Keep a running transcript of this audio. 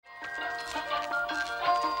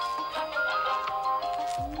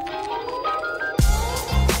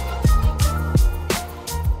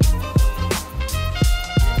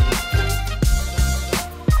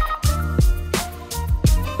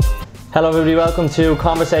Hello everybody, welcome to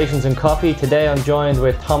Conversations and Coffee. Today I'm joined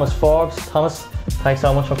with Thomas Forbes. Thomas, thanks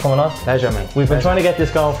so much for coming on. Pleasure, mate. We've been trying to get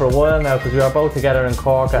this going for a while now because we were both together in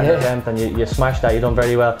Cork at an event, and you smashed that, you done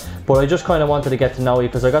very well. But I just kind of wanted to get to know you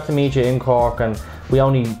because I got to meet you in Cork and we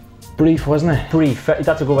only... Brief, wasn't it? Brief,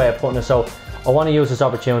 that's a good way of putting it. So I want to use this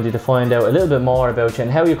opportunity to find out a little bit more about you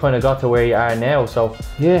and how you kind of got to where you are now. So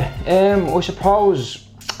yeah, I suppose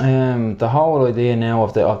the whole idea now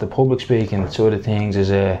of the public speaking sort of things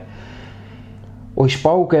is I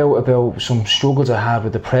spoke out about some struggles I had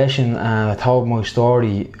with depression, and I told my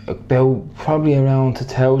story about probably around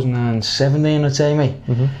 2017, I'd say, mate.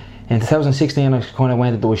 In 2016 I kind of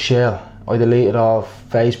went into a shell. I deleted off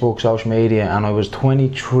Facebook, social media, and I was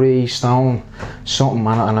 23 stone something,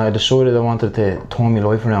 and I decided I wanted to turn my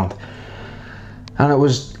life around. And it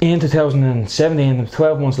was in 2017,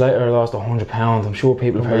 12 months later I lost 100 pounds. I'm sure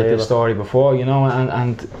people have heard this story before, you know,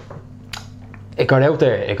 and it got out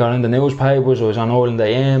there, it got in the newspapers, it was on Ireland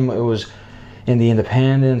AM, it was in the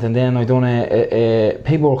Independent, and then I done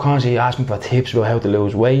people were constantly asking for tips about how to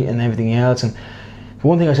lose weight and everything else. And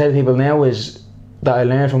one thing I say to people now is that I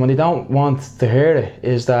learned from when they don't want to hear it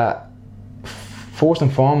is that first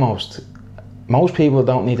and foremost, most people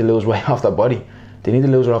don't need to lose weight off their body, they need to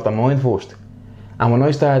lose it off their mind first. And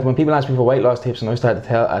when people ask me for weight loss tips and I started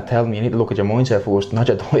to tell them you need to look at your mindset first, not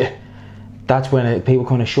your diet, that's when people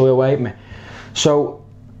kind of shy away from me. So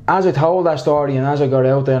as I told that story and as I got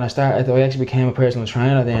out there and I actually became a personal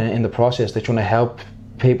trainer then in the process, they're trying to help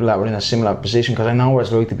people that were in a similar position, because I know what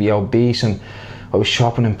it's like to be obese, and I was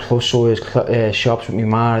shopping in plus size shops with my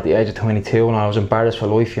ma at the age of 22 and I was embarrassed for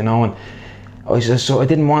life, you know, and I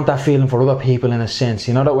didn't want that feeling for other people in a sense,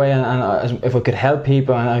 you know, that way, and if I could help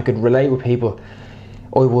people and I could relate with people,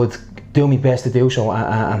 I would do my best to do so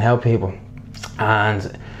and help people.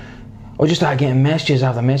 And I just started getting messages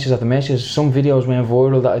after messages after messages. Some videos went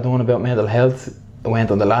viral that I done about mental health. I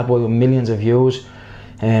went on the Lad Boy with millions of views.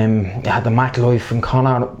 I had the Mac Life and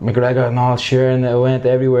Conor McGregor and all sharing it. I went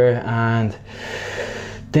everywhere, and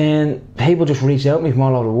then people just reached out to me from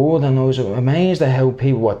all over the world, and I was amazed at how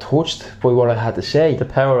people were touched by what I had to say. The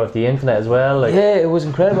power of the internet as well. Like, yeah, it was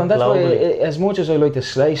incredible, and that's why, as much as I like to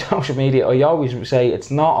slay social media, I always say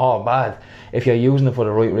it's not all bad if you're using it for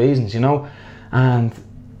the right reasons, you know. And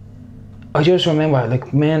I just remember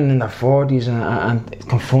like men in their 40s and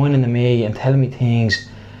confiding to me and telling me things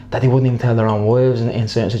that they wouldn't even tell their own wives in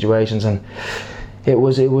certain situations, and I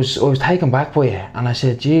was taken back by it, and I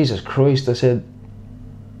said, Jesus Christ, I said,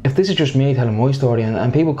 if this is just me telling my story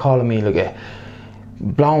and people calling me like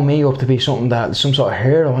blowing me up to be some sort of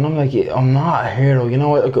hero, and I'm like, I'm not a hero, you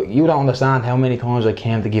know, you don't understand how many times I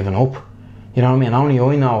came to giving up. You know what I mean? Only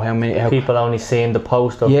I know how many... people only seeing the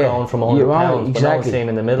post of going from 100 pounds, exactly. But no one's seeing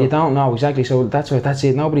in the middle. You don't know, exactly. So that's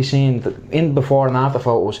it. Nobody's seeing... In before and after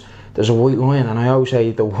photos, there's a white line, and I always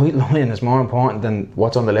say the white line is more important than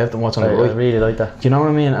what's on the left and what's on the right. I really like that. Do you know what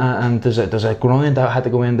I mean? And there's a grind that had to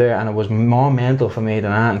go in there, and it was more mental for me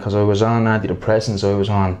than that, because I was on antidepressants, I was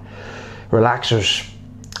on relaxers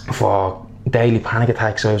for daily panic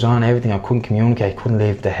attacks, I was on everything. I couldn't communicate, couldn't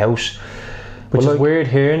leave the house. Which is weird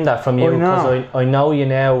hearing that from you, because I know you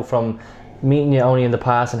now from meeting you only in the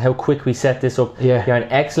past and how quick we set this up. Yeah. You're an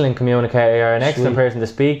excellent communicator, you're an excellent person to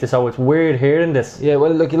speak to, so it's weird hearing this. Yeah,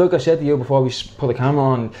 well, like I said to you before we put the camera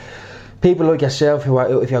on, people like yourself who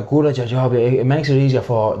are, if you're good at your job, it makes it easier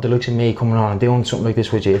for the likes of me coming on and doing something like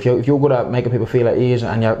this with you. If you're good at making people feel at ease,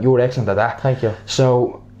 and you're excellent at that. Thank you.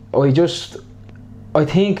 So I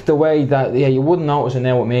think the way that, you wouldn't notice it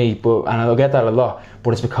now with me, and I'll get that a lot,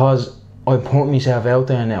 but it's because I put myself out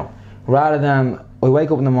there now. Rather than, I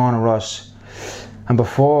wake up in the morning, Ross, and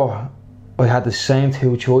before I had the same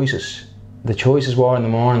two choices. The choices were in the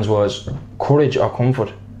mornings was courage or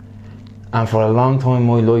comfort. And for a long time in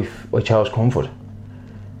my life, I chose comfort.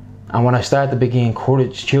 And when I started to begin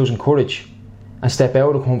choosing courage and step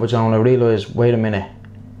out of the comfort zone, I realised, wait a minute,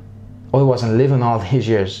 I wasn't living all these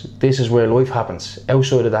years. This is where life happens,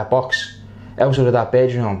 outside of that box, outside of that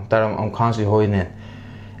bedroom that I'm constantly hiding in.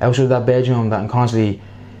 Outside of that bedroom that I'm constantly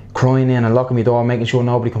crying in and locking my door, making sure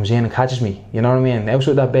nobody comes in and catches me, you know what I mean?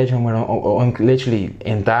 Outside that bedroom where I'm literally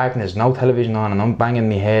in darkness, no television on, and I'm banging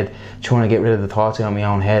my head, trying to get rid of the thoughts out of my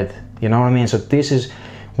own head, you know what I mean? So this is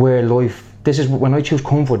where life, when I choose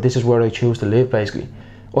comfort, this is where I choose to live, basically.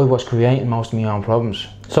 I was creating most of my own problems.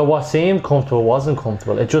 So what seemed comfortable wasn't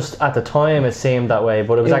comfortable. It just, at the time, it seemed that way,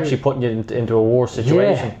 but it was actually putting you into a worse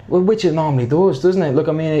situation. Yeah, well, which it normally does, doesn't it? Look,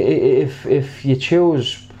 I mean, if you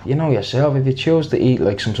choose, you know yourself, if you choose to eat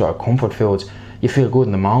like some sort of comfort foods, you feel good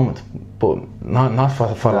in the moment, but not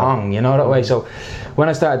for long, you know, that way. So when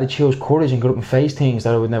I started to choose courage and go up and face things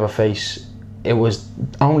that I would never face it was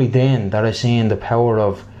only then that I seen the power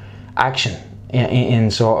of action in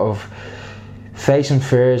sort of facing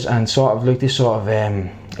fears, and sort of like this sort of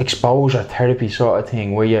exposure therapy sort of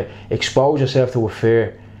thing, where you expose yourself to a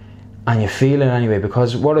fear and you feel it anyway.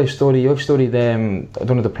 Because what I've studied I've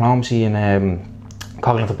done a diplomacy in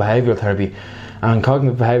cognitive behavioural therapy, and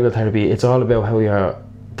cognitive behavioural therapy, it's all about how your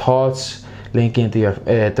thoughts link into your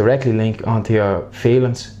directly link onto your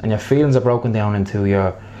feelings, and your feelings are broken down into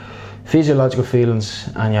your physiological feelings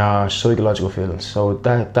and your psychological feelings. So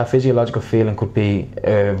that physiological feeling could be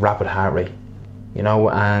a rapid heart rate, you know,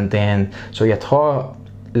 and then so your thought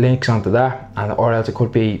links onto that, and or else it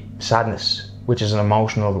could be sadness, which is an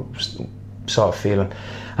emotional sort of feeling,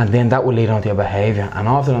 and then that will lead on to your behaviour. And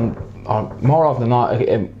often, or more often than not,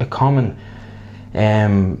 a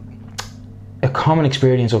common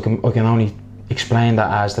experience I can only explain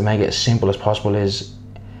that as, to make it as simple as possible, is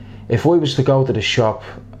if I was to go to the shop,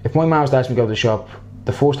 if my mum was to ask me to go to the shop,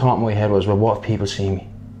 the first thought in my head was, well, what if people see me?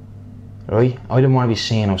 Right? I didn't want to be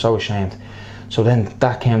seen, I was so ashamed. So then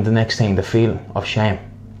that came the next thing, the feeling of shame.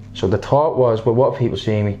 So the thought was, well, what if people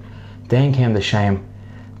see me? Then came the shame.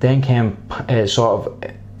 Then came sort of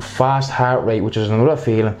fast heart rate, which is another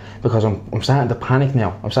feeling, because I'm starting to panic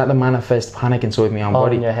now. I'm starting to manifest panic inside my own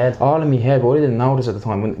body. All in your head. All in my head, but I didn't notice at the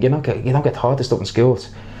time. When you don't get taught this stuff in schools.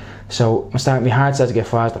 So my heart started to get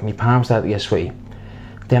faster, my palms started to get sweaty.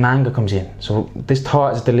 Then anger comes in. So this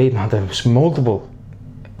thought is leading onto multiple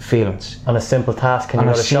feelings. On a simple task, and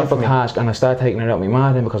I start taking it out of my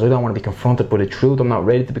mind then, because I don't want to be confronted by the truth. I'm not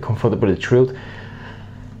ready to be confronted by the truth.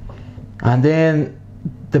 And then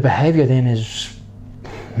the behaviour then is,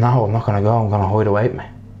 no, I'm not going to go, I'm going to hide away from it.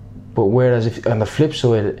 But whereas if on the flip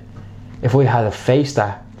side, if we had to face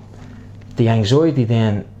that, the anxiety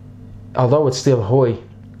then, although it's still high,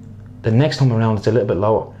 the next time around it's a little bit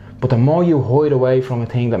lower. But the more you hide away from a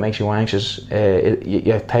thing that makes you anxious,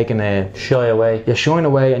 you're taking a... Shy away. You're shying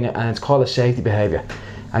away, and it's called a safety behaviour.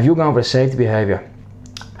 If you're going for a safety behaviour,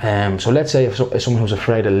 so let's say if someone who's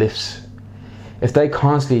afraid of lifts, if they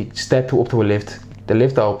constantly step up to a lift, the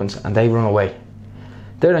lift opens and they run away,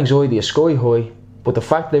 their anxiety is sky high, but the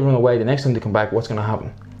fact they run away, the next time they come back, what's going to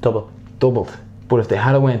happen? Doubled. But if they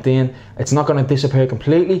had went in, it's not going to disappear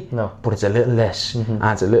completely, no, but it's a little less, and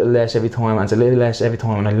it's a little less every time, and it's a little less every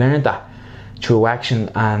time. And I learned that through action,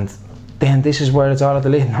 and then this is where it's all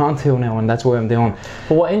leading on to now, and that's what I'm doing.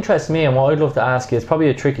 But what interests me, and what I'd love to ask you, it's probably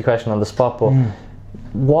a tricky question on the spot, but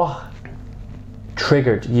what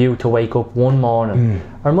triggered you to wake up one morning,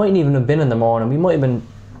 or it mightn't even have been in the morning, we might have been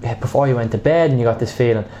before you went to bed and you got this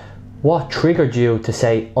feeling, what triggered you to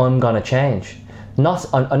say, I'm going to change?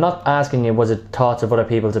 I'm not asking you, was it thoughts of other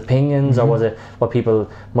people's opinions, or was it what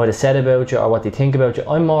people might have said about you, or what they think about you?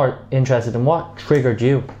 I'm more interested in what triggered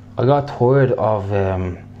you. I got tired of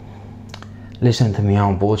listening to my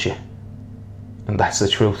own bullshit, and that's the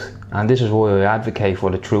truth. And this is why I advocate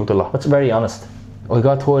for the truth a lot. That's very honest. I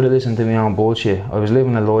got tired of listening to my own bullshit. I was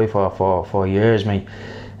living a lie for years, mate.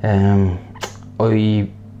 I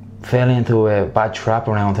fell into a bad trap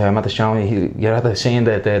around here. I'm at the show, you're at the seeing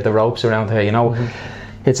the ropes around here, you know.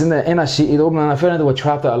 It's in the inner city Dublin, and I fell into a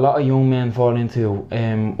trap that a lot of young men fall into. I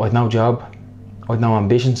had no job, I had no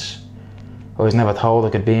ambitions, I was never told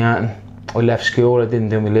I could be anything. I left school, I didn't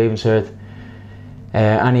do my leaving cert.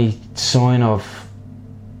 Any sign of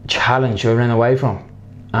challenge I ran away from,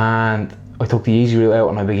 and I took the easy route out,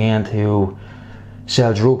 and I began to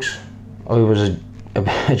sell drugs. I was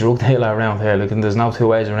a drug dealer around here, like, and there's no two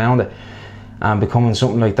ways around it. And becoming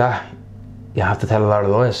something like that, you have to tell a lot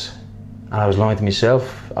of lies. And I was lying to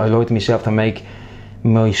myself. I lied to myself to make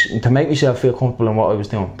myself feel comfortable in what I was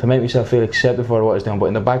doing, to make myself feel accepted for what I was doing. But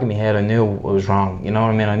in the back of my head, I knew I was wrong. You know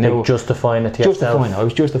what I mean? I knew. Like justifying it to yourself. I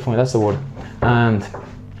was justifying. That's the word. And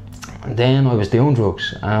then I was doing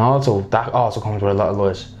drugs, and that also comes with a lot of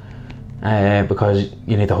lies. Because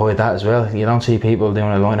you need to hide that as well. You don't see people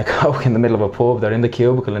doing a line of coke in the middle of a pub. They're in the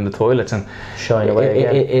cubicle in the toilets and shying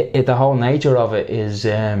away. The whole nature of it is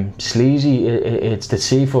sleazy. It's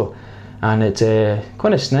deceitful, and it's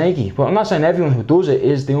kind of snaky. But I'm not saying everyone who does it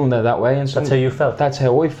is doing that way. And that's how you felt. That's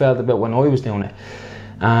how I felt about when I was doing it,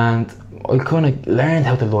 and I kind of learned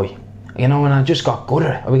how to lie. You know, and I just got good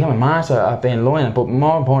at it. I became a master at being lying. But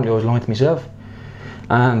more importantly, I was lying to myself.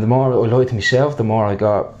 And the more I lied to myself, the more I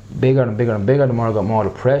got bigger and bigger and bigger, the more I got more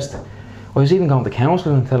depressed. I was even going to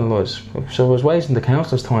counselling and telling lies. So I was wasting the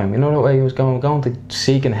counsellor's time. You know, that way I was going to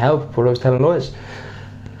seeking help, but I was telling lies.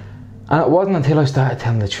 And it wasn't until I started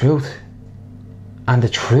telling the truth. And the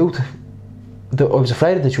truth, I was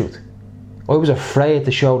afraid of the truth. I was afraid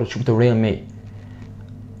to show the real me.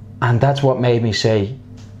 And that's what made me say,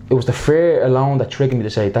 it was the fear alone that triggered me to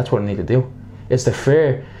say, that's what I need to do. It's the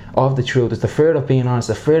fear of the truth. It's the fear of being honest.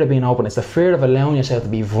 The fear of being open. It's the fear of allowing yourself to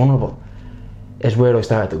be vulnerable. Is where I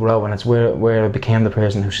started to grow, and it's where I became the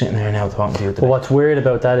person who's sitting there now talking to you today. But what's weird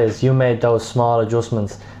about that is you made those small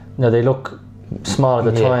adjustments. Now they look small at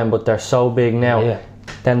the time, but they're so big now. Yeah.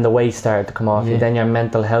 Then the weight started to come off you. Then your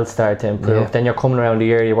mental health started to improve. Then you're coming around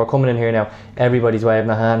the area. We're coming in here now. Everybody's waving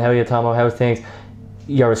a hand. How are you, Tomo? How's things?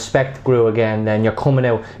 Your respect grew again. Then you're coming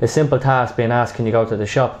out. A simple task being asked, can you go to the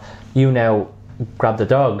shop? You now grab the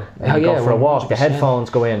dog and go for a walk. 100%. The headphones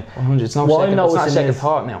go in. 100. It's not second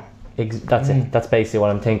thought now. That's it. That's basically what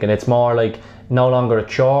I'm thinking. It's more like no longer a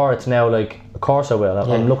chore. It's now like, of course I will.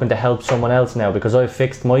 I'm looking to help someone else now because I've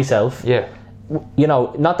fixed myself. Yeah. You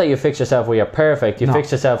know, not that you fix yourself where you're perfect. You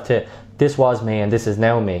fix yourself to this was me and this is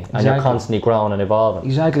now me, and you're constantly growing and evolving.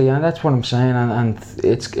 Exactly, and that's what I'm saying. And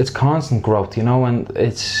it's constant growth, you know. And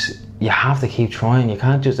you have to keep trying. You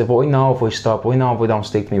can't just. If I stop, I know if I don't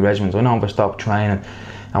stick to my regimens, I know if I stop training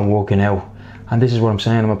and working out. And this is what I'm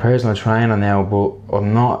saying, I'm a personal trainer now, but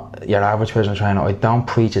I'm not your average personal trainer. I don't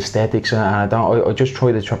preach aesthetics, and I just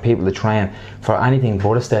try to people to train for anything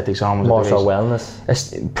but aesthetics almost. More so wellness?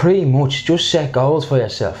 It's pretty much, just set goals for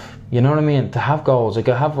yourself. You know what I mean? To have goals. Like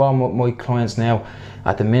I have all my clients now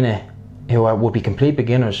at the minute who would be complete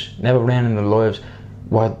beginners, never ran in their lives,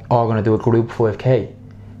 what are going to do a group 5k.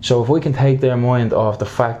 So if we can take their mind off the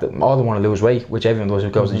fact that all they want to lose weight, which everyone does who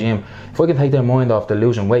goes to the gym, if we can take their mind off the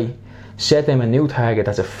losing weight, set them a new target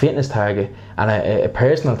that's a fitness target and a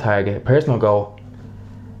personal target, a personal goal,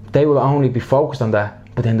 they will only be focused on that,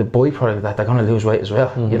 but then the byproduct of that, they're going to lose weight as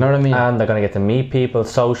well. You know what I mean? And they're going to get to meet people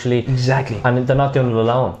socially. Exactly. And they're not doing it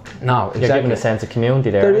alone. No, exactly. You're giving a sense of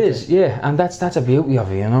community there. There is, yeah, and that's a beauty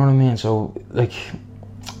of it, you know what I mean? So, like,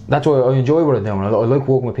 that's why I enjoy what I'm doing. I like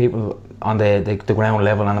working with people on the ground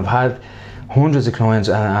level, and I've had hundreds of clients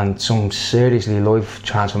and some seriously life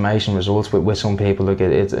transformation results with some people. Like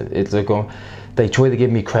it's like they try to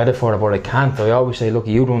give me credit for it, but I can't. I always say, look,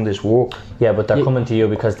 you done this work. Yeah, but they're coming to you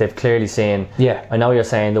because they've clearly seen. Yeah. I know you're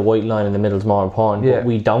saying the white line in the middle is more important, but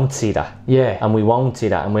we don't see that. Yeah. And we won't see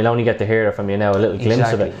that, and we'll only get to hear it from you now, a little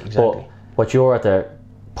glimpse of it. Exactly. But what you're at the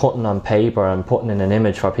putting on paper and putting in an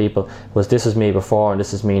image for people was, this is me before and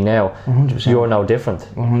this is me now. 100%. You're no different.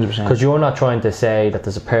 100%. Because you're not trying to say that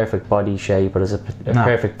there's a perfect body shape or there's a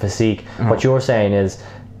perfect physique. No. What you're saying is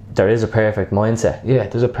there is a perfect mindset. Yeah,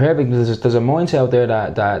 there's a mindset out there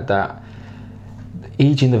that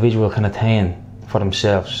each individual can attain for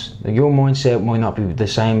themselves. Like your mindset might not be the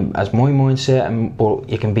same as my mindset, but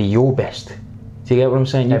it can be your best. Do you get what I'm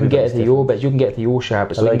saying? You can get it to your best, you can get it to your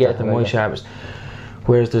sharpest, I can get it to my sharpest.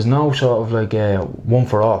 Whereas there's no sort of like one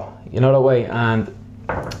for all, you know that way. And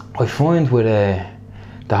I find with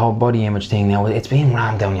the whole body image thing now, it's being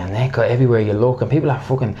rammed down your neck everywhere you look, and people are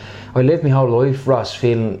fucking. I lived my whole life, Ross,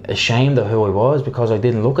 feeling ashamed of who I was because I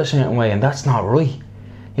didn't look a certain way, and that's not right.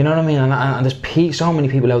 You know what I mean? And there's so many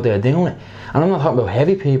people out there doing it, and I'm not talking about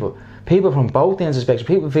heavy people from both ends of the spectrum.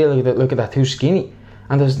 People feel like look at that too skinny,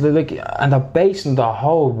 and they're basing their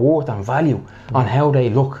whole worth and value on how they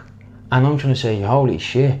look. And I'm trying to say, holy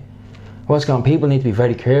shit, what's going on? People need to be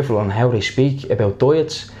very careful on how they speak about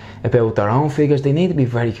diets, about their own figures. They need to be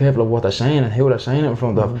very careful of what they're saying and who they're saying it in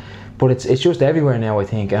front of. But it's just everywhere now, I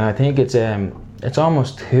think, and I think it's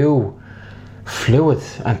almost too fluid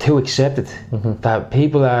and too accepted that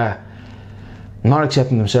people are not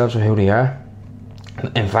accepting themselves for who they are.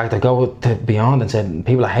 In fact, I go to beyond and said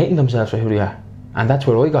people are hating themselves for who they are, and that's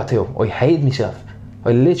where I got to. I hated myself.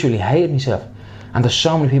 I literally hated myself. And there's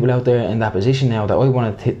so many people out there in that position now that I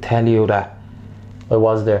want to tell you that I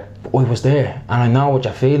was there, and I know what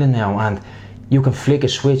you're feeling now, and you can flick a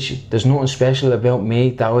switch. There's nothing special about me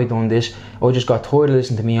that I done this. I just got tired of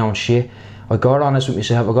listening to my own shit. I got honest with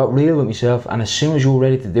myself, I got real with myself, and as soon as you're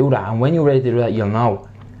ready to do that, and when you're ready to do that, you'll know,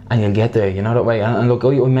 and you'll get there, you know that way. And look, I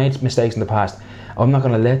made mistakes in the past. I'm not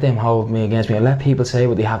going to let them hold me against me. I let people say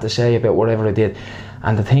what they have to say about whatever I did.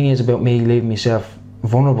 And the thing is about me leaving myself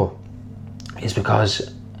vulnerable is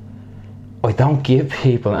because I don't give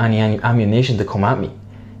people any ammunition to come at me.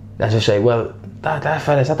 They just say, well, that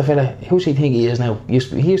fella, is that the fella? Who's he think he is now? He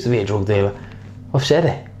used to be a drug dealer. I've said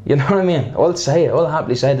it. You know what I mean? I'll say it. I'll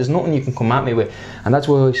happily say it. There's nothing you can come at me with. And that's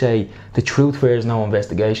why I say the truth fears no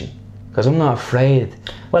investigation. Because I'm not afraid.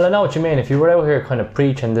 Well, I know what you mean. If you were out here kind of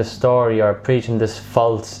preaching this story or preaching this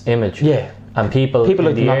false image, and people in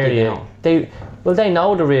like the area, they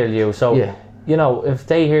know the real you. So you know, if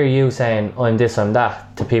they hear you saying I'm this, I'm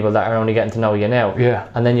that to people that are only getting to know you now,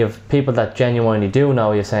 and then you have people that genuinely do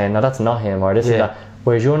know you saying, no, that's not him, or this is that.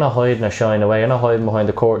 Whereas you're not hiding or shying away, you're not hiding behind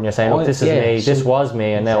the curtain, you're saying, look, this is me, this was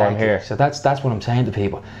me, and now I'm here. So that's what I'm saying to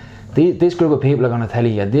people. This group of people are going to tell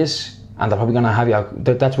you, this and they're probably going to have you.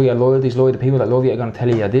 That's where your loyalty's lie. The people that love you are going to tell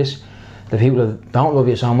you you're this. The people that don't love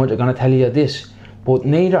you so much are going to tell you you're this. But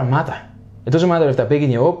neither matter. It doesn't matter if they're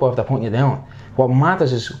bigging you up or if they're putting you down. What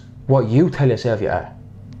matters is what you tell yourself you are.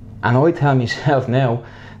 And I tell myself now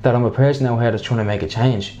that I'm a person out here that's trying to make a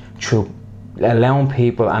change through allowing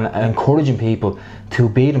people and encouraging people to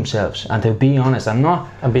be themselves and to be honest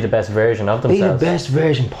and be the best version of themselves. Be the best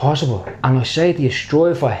version possible. And I say to you,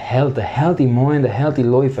 strive for health, a healthy mind, a healthy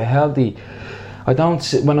life, a healthy.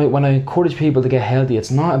 When I encourage people to get healthy,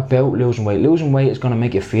 it's not about losing weight. Losing weight is going to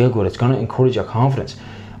make you feel good. It's going to encourage your confidence.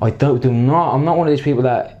 I'm not one of these people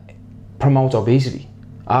that promotes obesity.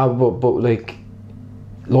 But like,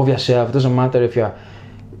 love yourself. It doesn't matter if you're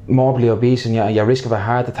morbidly obese and you're risk of a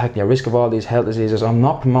heart attack, you're risk of all these health diseases. I'm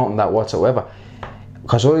not promoting that whatsoever,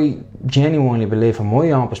 because I genuinely believe, from my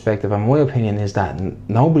own perspective and my opinion, is that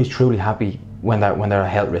nobody's truly happy when they're at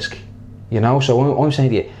health risk. You know, so I'm saying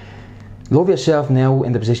to you, love yourself now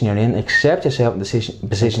in the position you're in, accept yourself in the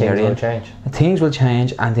position you're in. Things will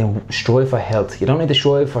change, and then strive for health. You don't need to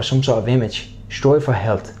strive for some sort of image. Strive for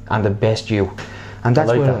health and the best you. And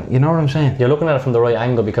that's you know what I'm saying? You're looking at it from the right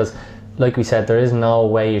angle, because like we said, there is no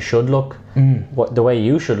way you should look. The way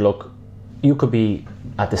you should look, you could be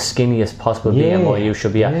at the skinniest possible BMI you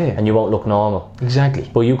should be at, and you won't look normal. Exactly.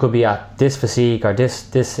 But you could be at this physique or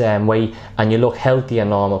this weight and you look healthy and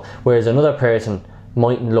normal, whereas another person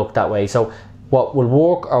mightn't look that way. So what will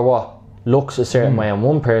work or what looks a certain way on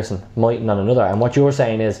one person mightn't on another. And what you're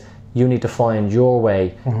saying is you need to find your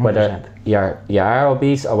way, 100%. Whether you are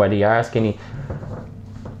obese or whether you are skinny,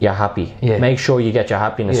 you're happy. Make sure you get your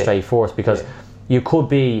happiness straight first, because you could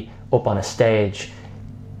be up on a stage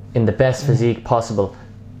in the best physique possible,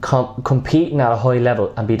 competing at a high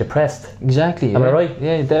level, and be depressed. Exactly. Am I right?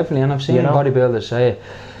 Yeah, definitely. And I've seen bodybuilders say it.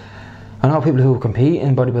 I know people who compete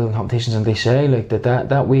in bodybuilding competitions, and they say like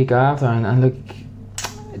that week after, and like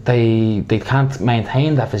they can't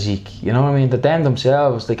maintain that physique. You know what I mean? That them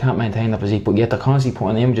themselves, they can't maintain that physique, but yet they're constantly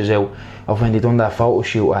putting images out of when they done that photo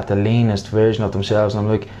shoot at the leanest version of themselves. And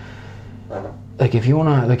I'm like if you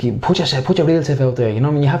wanna, like, you put your real self out there. You know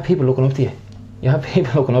what I mean? You have people looking up to you. You have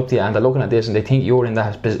people looking up to you, and they're looking at this, and they think you're in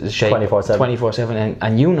that shape 24/7,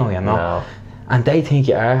 and you know you're not. No. And they think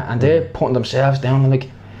you are, and they're putting themselves down. And like,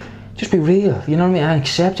 just be real. You know what I mean? And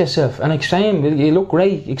accept yourself. And like saying, you look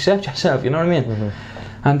great. Accept yourself. You know what I mean?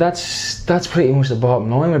 And that's pretty much the bottom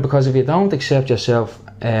line, because if you don't accept yourself,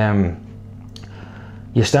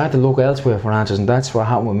 you start to look elsewhere for answers, and that's what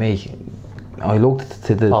happened with me. I looked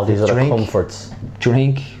to the these drink, are the comforts,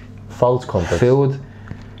 false comforts, food,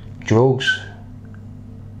 drugs,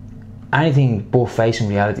 anything but facing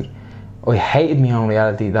reality. I hated my own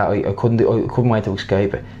reality that I couldn't wait to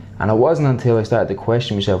escape it. And it wasn't until I started to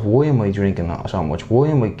question myself, why am I drinking so much? Why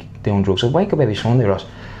am I doing drugs? I wake up every Sunday, Ross.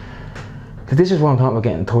 This is what I'm talking about,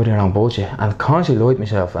 getting tired around bullshit, and constantly lie to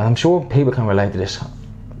myself. And I'm sure people can relate to this.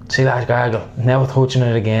 See that gargle, never touching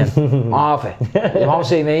it again. Off it. You won't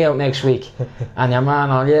see me out next week. And your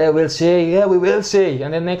man we'll see, we will see.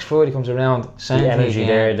 And then next Friday comes around, same the energy thing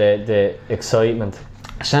again. there, the excitement.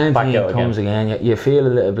 Same thing comes again. You feel a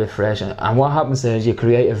little bit fresh, and what happens there is you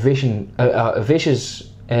create a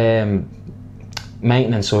vicious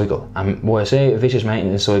maintenance cycle. And what I say a vicious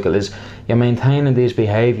maintenance cycle is you're maintaining these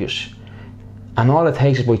behaviours, and all it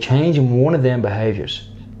takes is by changing one of them behaviours.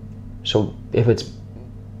 So if it's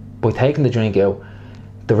by taking the drink out,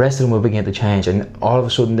 the rest of them will begin to change, and all of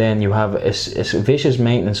a sudden then you have a vicious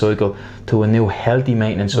maintenance cycle to a new healthy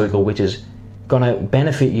maintenance cycle, which is going to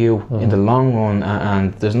benefit you in the long run,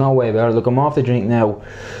 and there's no way about it. Look, I'm off the drink now,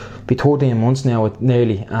 be 13 months now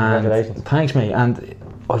nearly, and congratulations. Thanks mate, and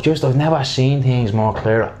I've never seen things more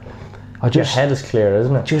clearer. Your head is clear,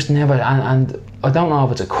 isn't it? Just never, and I don't know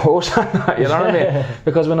if it's a curse or not, you know what I mean?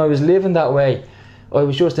 Because when I was living that way, I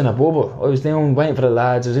was just in a bubble. I was waiting for the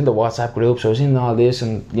lads. I was in the WhatsApp groups. I was in all this,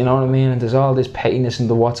 and you know what I mean. And there's all this pettiness in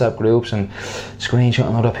the WhatsApp groups, and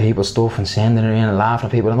screenshotting other people's stuff and sending it in and laughing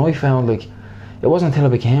at people. And I found like it wasn't until I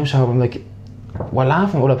became sober, I'm like, we're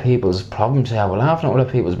laughing at other people's problems here. We're laughing at other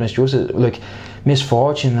people's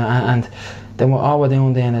misfortune, and then all we're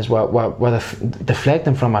doing then is we're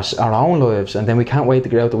deflecting from our own lives, and then we can't wait to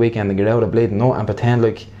get out the weekend and get out of bleeding nut and pretend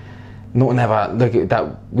like nothing ever, like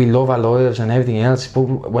that we love our lives and everything else, but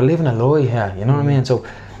we're living a lie here, you know what I mean? So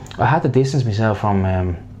I had to distance myself from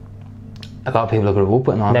a lot of people I grew up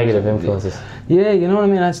with. Negative influences. Yeah, you know what I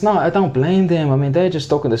mean? It's not, I don't blame them. I mean, they're just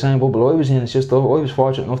stuck in the same bubble I was in. It's just I was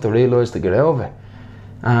fortunate enough to realise to get out of it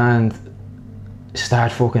and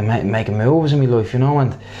start fucking making moves in my life, you know.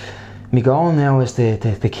 And my goal now is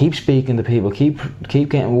to keep speaking to people, keep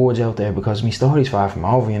getting words out there, because my story's far from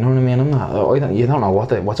over. You know what I mean? You don't know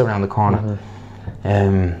what's around the corner.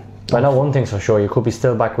 I know one thing's for sure: you could be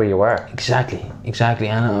still back where you were. Exactly,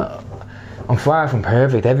 and I'm far from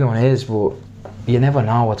perfect. Everyone is, but you never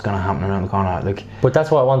know what's going to happen around the corner. Like, but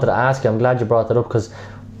that's what I wanted to ask you. I'm glad you brought that up, because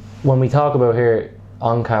when we talk about here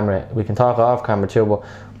on camera, we can talk off camera too. But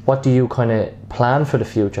what do you kind of plan for the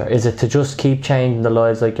future? Is it to just keep changing the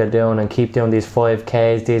lives like you're doing and keep doing these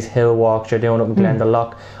 5Ks, these hill walks you're doing up in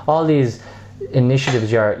Glendalough, all these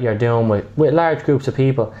initiatives you're doing with large groups of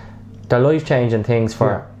people? They're life-changing things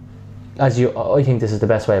for, I think this is the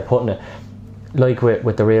best way of putting it, like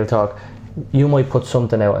with the Real Talk, you might put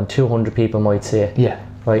something out and 200 people might see it. Yeah.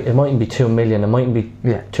 Right? It mightn't be 2 million, it mightn't be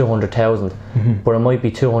 200,000, but it might be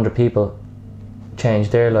 200 people change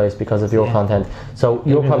their lives because of your content. So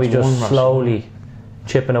you're probably just slowly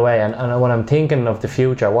chipping away. And when I'm thinking of the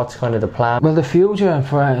future, what's kind of the plan? Well, the future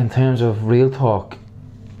in terms of Real Talk,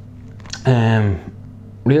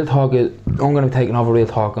 Real Talk is, I'm going to be taking over Real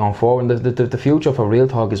Talk going forward. The future for Real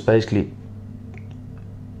Talk is basically,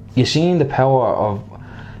 you're seeing the power of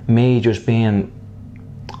me just being,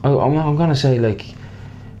 I'm going to say, like,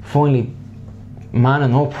 finally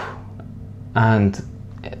manning up and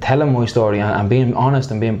telling my story and being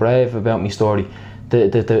honest and being brave about my story,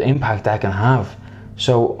 the impact that can have.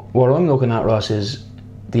 So what I'm looking at, Ross, is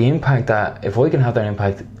the impact that, if I can have that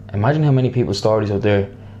impact, imagine how many people's stories out there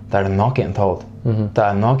that are not getting told, that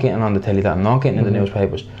are not getting on the telly, that are not getting in the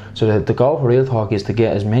newspapers. So the goal for Real Talk is to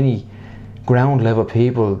get as many ground level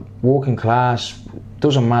people, working class,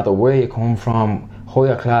 doesn't matter where you come from,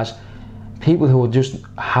 higher class, people who would just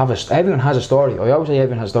have everyone has a story. I always say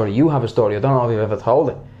everyone has a story. You have a story. I don't know if you've ever told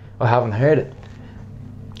it. I haven't heard it.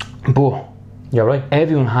 But you're right.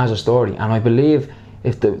 Everyone has a story, and I believe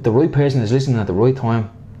if the right person is listening at the right time,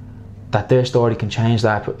 that their story can change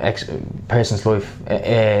that person's life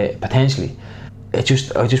potentially. I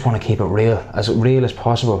just want to keep it real as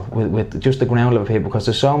possible with just the ground level people, because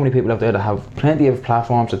there's so many people out there that have plenty of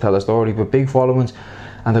platforms to tell their story with big followings,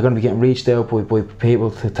 and they're going to be getting reached out by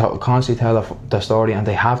people to constantly tell their story, and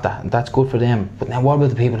they have that, and that's good for them. But now what about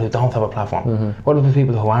the people who don't have a platform? What about the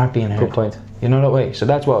people who aren't being heard? Good point. You know that way. So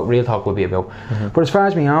that's what Real Talk will be about. But as far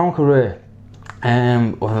as my own career,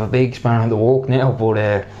 I'm a big span to walk now, but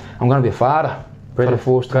I'm going to be a father. Brilliant.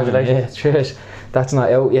 For the first time. Congratulations. Yeah, cheers. That's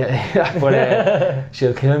not out yet, but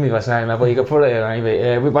she'll kill me by saying that, but you can put it in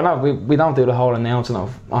anyway. We don't do the whole announcing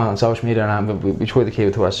on social media, and we try to keep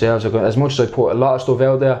it to ourselves. As much as I put a lot of stuff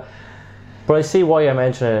out there. But I see why you're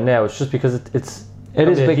mentioning it now. It's just because it is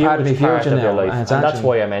a big part of the future now, life. And that's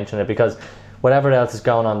why I mention it, because whatever else is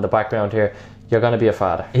going on in the background here, you're going to be a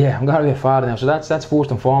father. Yeah, I'm going to be a father now, so that's first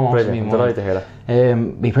and foremost. Brilliant. I'm delighted to hear that.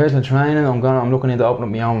 My personal training, I'm looking into opening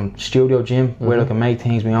up my own studio gym where I can make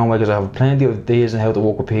things my own way, because I have plenty of ideas on how to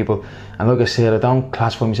work with people. And like I said, I don't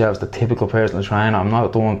classify myself as the typical personal trainer. I'm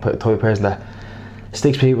not the type of person that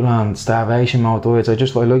sticks people on starvation mode diets. I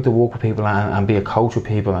like to work with people and be a coach with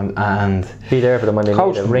people and be there for them when they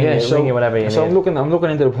need it. Ring you whenever you need. So I'm looking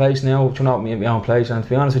into the place now, trying to open my own place, and to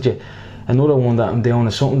be honest with you, another one that I'm doing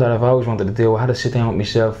is something that I've always wanted to do. I had to sit down with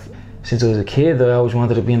myself since I was a kid. I always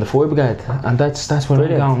wanted to be in the fire brigade, and that's where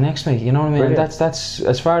Brilliant. I'm going next, mate. You know what I mean? And that's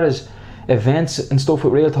as far as events and stuff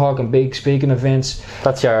with Real Talk and big speaking events.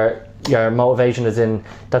 That's your motivation, is in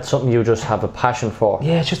that's something you just have a passion for.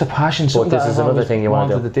 Yeah, it's just a passion. But this is another thing you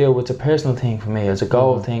wanted to do. It's a personal thing for me. It's a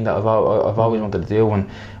goal thing that I've always wanted to do, and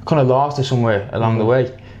I kind of lost it somewhere along the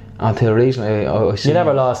way. Until recently, you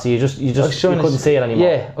never lost it. You couldn't see it anymore.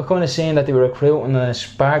 Yeah, I kind of seen that they were recruiting, and it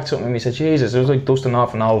sparked something in me. Said, Jesus, it was like dusting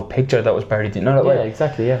off an old picture that was buried. You know that way? Yeah,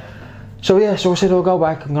 exactly. Yeah. So I said, I'll go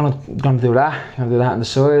back. I'm gonna do that. I'm gonna do that on the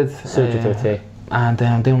side. Suit you to a T. And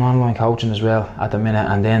I'm doing online coaching as well at the minute.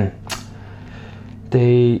 And then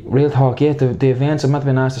the Real Talk, the events. I'm not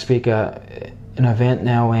being asked to speak at an event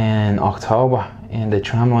now in October in the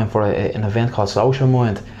tramline for an event called Social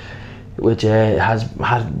Mind, which has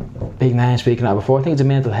had big names speaking at it before. I think it's a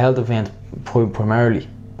mental health event primarily.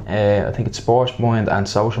 I think it's Sports Mind and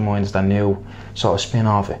Social Mind is the new sort of spin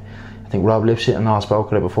off it. I think Rob Lipsett and all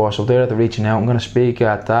spoke at it before, so they're at the reaching out. I'm going to speak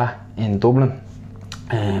at that in Dublin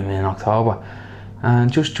in October,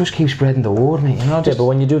 and just keep spreading the word, mate. You know, but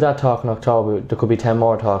when you do that talk in October, there could be 10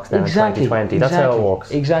 more talks then in 2020. That's how it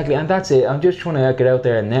works. Exactly, and that's it. I'm just trying to get out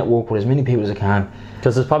there and network with as many people as I can.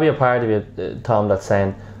 Because there's probably a part of you, Tom, that's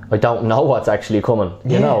saying, I don't know what's actually coming,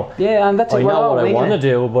 you know. Yeah, and that's I know what I want to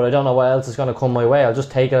do, but I don't know what else is going to come my way. I'll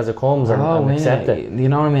just take it as it comes and accept it. You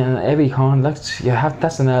know what I mean? And every corner, that's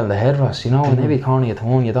the nail on the head, Ross. You know, in every corner you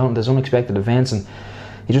turn, there's unexpected events, and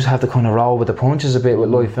you just have to kind of roll with the punches a bit with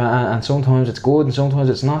life, and sometimes it's good and sometimes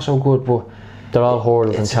it's not so good, but they're all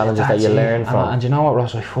hurdles and challenges that you learn from. And you know what,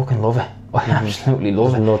 Ross, I fucking love it. I absolutely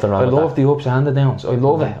love it. Nothing wrong I with love the ups and the downs. I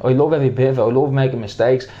love it. I love every bit of it. I love making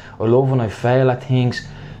mistakes. I love when I fail at things,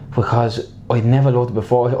 because I'd never loved it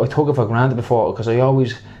before. I took it for granted before, because I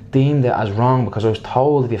always deemed it as wrong, because I was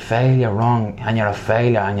told if you fail you're wrong and you're a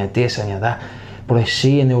failure and you're this and you're that. But I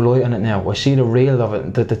see a new light on it now. I see the real of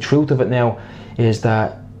it. The truth of it now is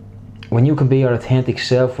that when you can be your authentic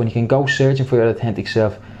self, when you can go searching for your authentic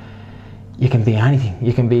self, you can be anything.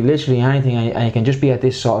 You can be literally anything, and you can just be at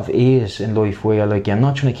this sort of ease in life where you're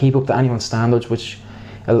not trying to keep up to anyone's standards, which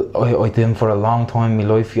I did for a long time in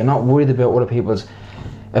my life. You're not worried about other people's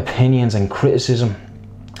opinions and criticism.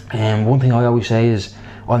 And one thing I always say is,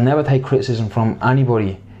 I'll never take criticism from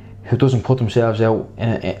anybody who doesn't put themselves out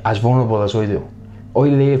as vulnerable as I do. I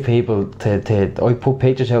leave people I put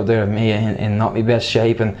pictures out there of me in not my best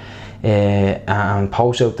shape, and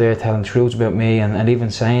posts out there telling truths about me, and even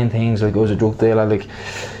saying things like I was a drug dealer. Like,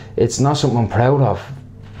 it's not something I'm proud of,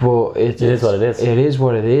 but it is what it is. It is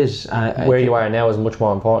what it is. And where you are now is much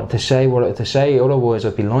more important. To say otherwise,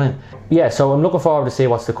 I'd be lying. Yeah, so I'm looking forward to see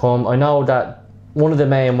what's to come. I know that one of the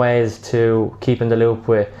main ways to keep in the loop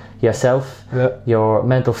with yourself, your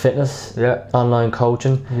mental fitness, online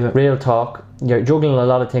coaching, real talk. You're juggling a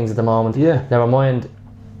lot of things at the moment. Never mind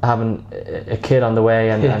having a kid on the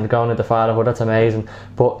way and going into fatherhood. That's amazing,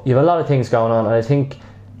 but you have a lot of things going on, and I think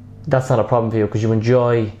that's not a problem for you, because you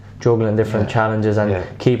enjoy juggling different challenges and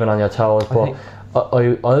keeping on your toes. But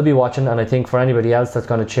I'll be watching, and I think for anybody else that's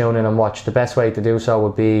going to tune in and watch, the best way to do so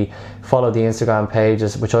would be follow the Instagram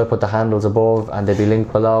pages, which I put the handles above and they'll be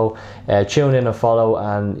linked below. Tune in and follow,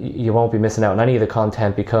 and you won't be missing out on any of the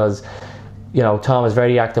content, because you know, Tom is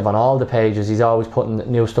very active on all the pages. He's always putting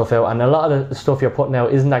new stuff out, and a lot of the stuff you're putting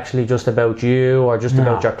out isn't actually just about you or just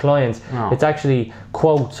about your clients. It's actually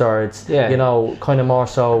quotes, or it's you know, kind of more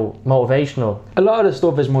so motivational. A lot of the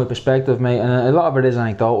stuff is my perspective, mate, and a lot of it is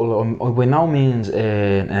anecdotal. I'm by no means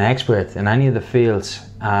an expert in any of the fields,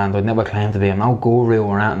 and I'd never claim to be. I'm no guru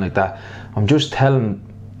or anything like that. I'm just telling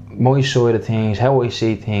my side of things, how I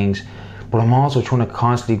see things, but I'm also trying to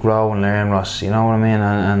constantly grow and learn, Ross. You know what I mean?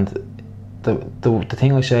 And the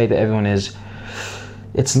thing I say to everyone is,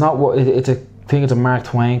 it's not what it's a Mark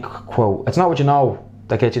Twain quote. It's not what you know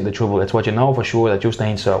that gets you into trouble. It's what you know for sure that just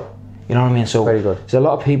ain't so. You know what I mean? So very good. There's a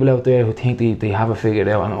lot of people out there who think they have it figured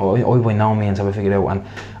out, and I by no means have it figured out. And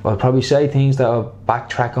I'll probably say things that I'll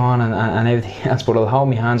backtrack on and everything else, but I'll hold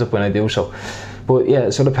my hands up when I do so. But yeah,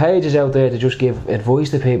 so the page is out there to just give advice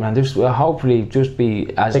to people, and just hopefully just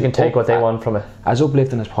be as they can take what they want from it, as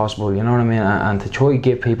uplifting as possible. You know what I mean? And to try to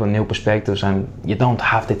give people new perspectives, and you don't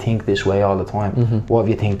have to think this way all the time. What if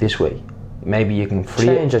you think this way? Maybe you can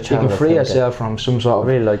free yourself from some sort of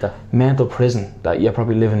really like that mental prison that you're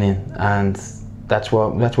probably living in, and that's where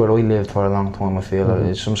I lived for a long time. I feel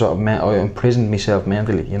it's some sort of I imprisoned myself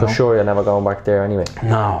mentally. You know, for sure you're never going back there anyway.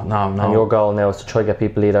 No. And your goal now is to try to get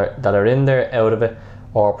people either that are in there out of it,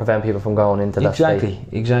 or prevent people from going into that state.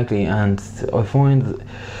 Exactly. And I find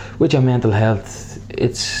with your mental health,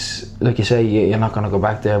 it's like you say, you're not going to go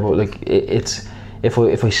back there, but like it's if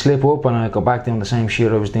I slip up and I go back down the same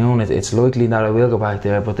shit I was doing, it's likely that I will go back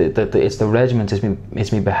there. But it's the regiments,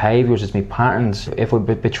 it's my behaviours, it's my patterns. If I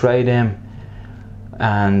betray them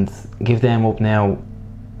and give them up now,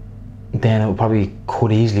 then it probably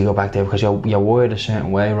could easily go back there, because you're wired a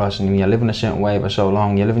certain way, Ross, and you're living a certain way for so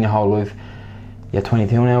long. You're living your whole life. You're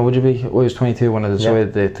 22 now, would you be? I was 22 when I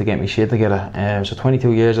decided to get my shit together. So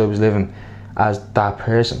 22 years I was living as that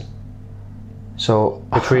person. So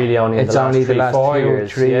it's really only the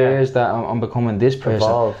last 3 years that I'm becoming this person.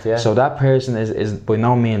 Evolved, so that person is by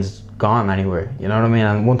no means gone anywhere. You know what I mean?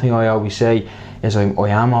 And one thing I always say is I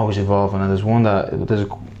am always evolving. And there's one that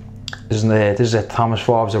this is a Thomas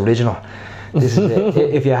Forbes original. This is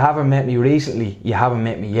if you haven't met me recently, you haven't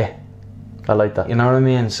met me yet. I like that. You know what I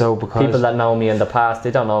mean? So because people that know me in the past, they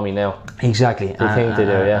don't know me now. Exactly. They think they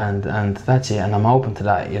do, yeah. And that's it. And I'm open to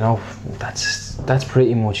that. You know, that's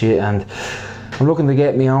pretty much it. And I'm looking to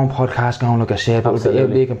get my own podcast going, like I said, but it'll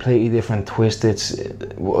be a completely different twist. I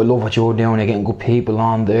love what you're doing. You're getting good people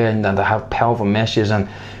on there, and they have powerful messages and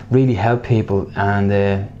really help people. And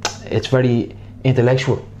it's very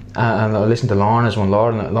intellectual. And I listened to Lorna's one.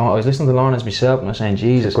 I was listening to Lorna's myself, and I was saying,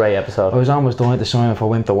 Jesus, it's a great episode. I was almost dying to sign for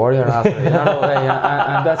Wimp the Warrior after. You know,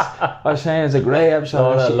 and that's I was saying it's a great episode.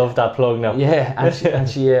 Lorna, I love that plug now. Yeah, and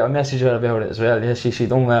she I messaged her about it as well. Yeah, she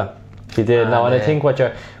done well. She did. And I think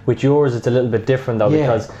with yours it's a little bit different though,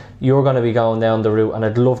 because you're going to be going down the route, and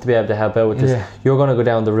I'd love to be able to help out with this. You're going to go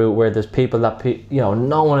down the route where there's people that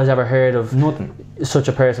no one has ever heard of. Nothing. Such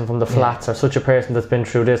a person from the flats, or such a person that's been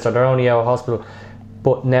through this, or they're only out of hospital.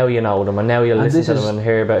 But now you know them, and now you listen to them and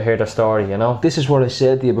hear their story, you know. This is what I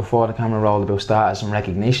said to you before the camera rolled about status and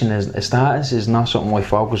recognition. Status is not something I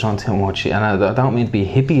focus on too much, and I don't mean to be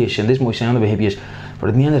hippie-ish, and this might sound a bit hippie-ish, but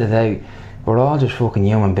at the end of the day, we're all just fucking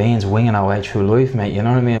human beings winging our way through life, mate, you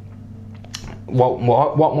know what I mean?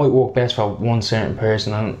 What might work best for one certain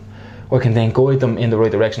person, and I can then guide them in the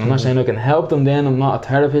right direction. I'm not saying I can help them then, I'm not a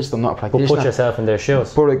therapist, I'm not a practitioner. But put yourself in their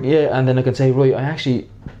shoes. But and then I can say, right,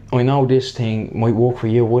 I know this thing might work for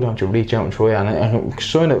you, why don't you reach out and try it? And I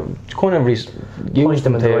kind of use point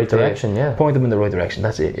them in the right direction, Point them in the right direction,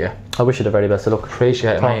 that's it, yeah. I wish you the very best of luck.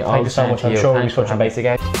 Appreciate it, mate. Thank you so much. I'm sure we'll be touching base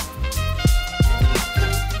again.